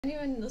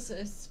Anyone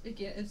listen,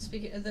 speaking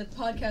of the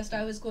podcast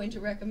I was going to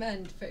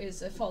recommend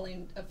is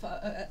falling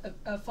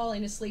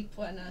asleep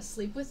when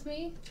Sleep With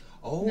Me.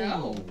 Oh.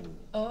 No.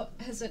 Oh,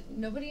 has it?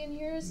 Nobody in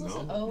here has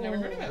listened? No. Oh, Never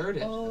heard of it. I've heard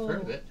it. Oh, I've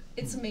heard of it.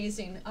 It's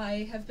amazing.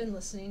 I have been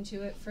listening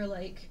to it for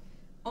like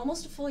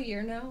almost a full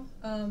year now.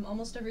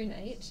 Almost every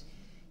night.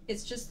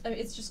 It's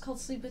just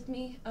called Sleep With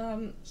Me.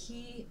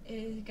 He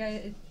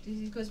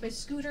goes by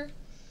Scooter.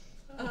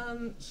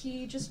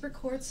 He just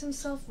records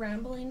himself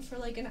rambling for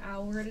like an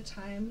hour at a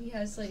time.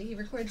 He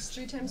records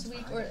 3 times a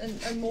week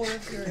and more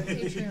if you're a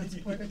Patreon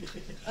supporter.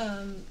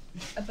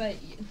 But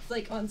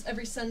like on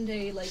every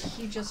Sunday, like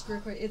he just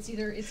it's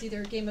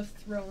either Game of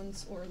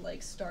Thrones or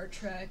like Star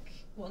Trek.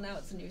 Well, now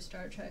it's a new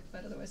Star Trek,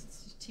 but otherwise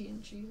it's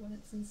TNG when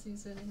it's in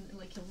season, and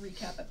like he'll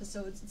recap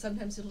episodes, and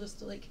sometimes he'll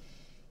just like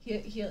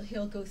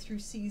he'll go through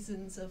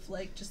seasons of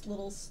like just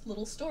little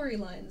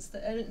storylines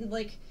that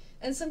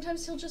and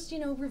sometimes he'll just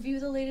review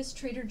the latest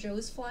Trader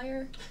Joe's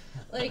flyer,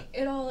 like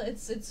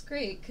it's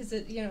great because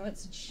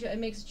it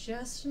makes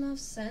just enough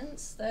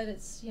sense that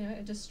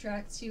it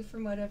distracts you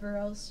from whatever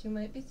else you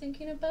might be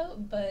thinking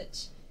about,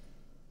 but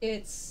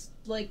it's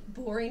like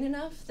boring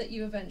enough that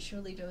you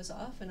eventually doze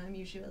off, and I'm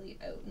usually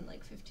out in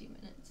like 15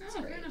 minutes. It's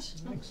great.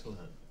 Excellent.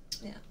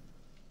 Yeah.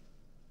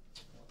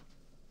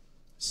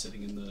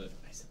 Sitting in the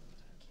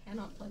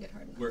Cannot plug it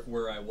hard enough.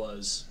 where I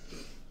was,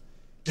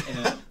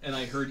 and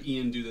I heard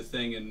Ian do the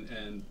thing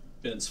and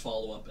Ben's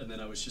follow up, and then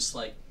I was just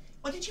like,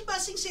 "What did you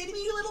bussing say to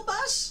me, you little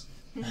bus?"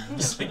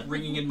 Just like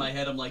ringing in my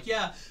head. I'm like,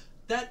 "Yeah,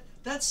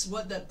 that's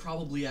what that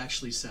probably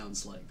actually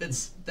sounds like.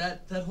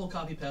 That whole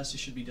copy paste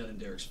should be done in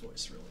Derek's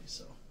voice, really."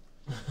 So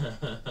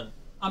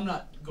I'm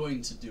not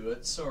going to do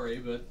it. Sorry,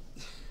 but.